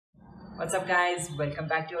What's up guys, welcome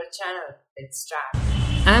back to our channel. Let's start.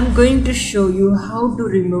 I'm going to show you how to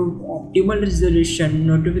remove optimal resolution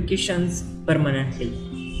notifications permanently.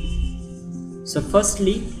 So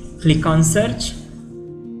firstly, click on search,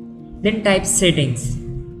 then type settings.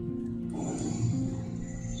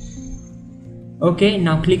 Okay,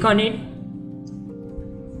 now click on it.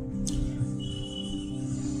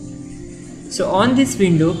 So on this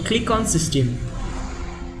window, click on system.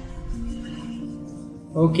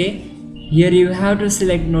 Okay, here you have to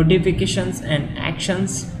select notifications and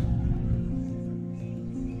actions.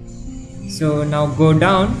 So now go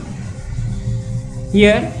down.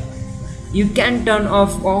 Here you can turn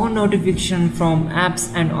off all notification from apps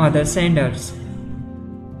and other senders.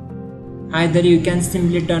 Either you can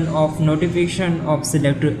simply turn off notification of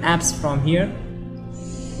selected apps from here,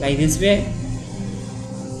 like this way.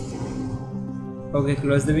 Okay,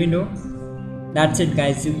 close the window. That's it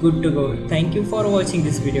guys, you're good to go. Thank you for watching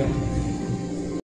this video.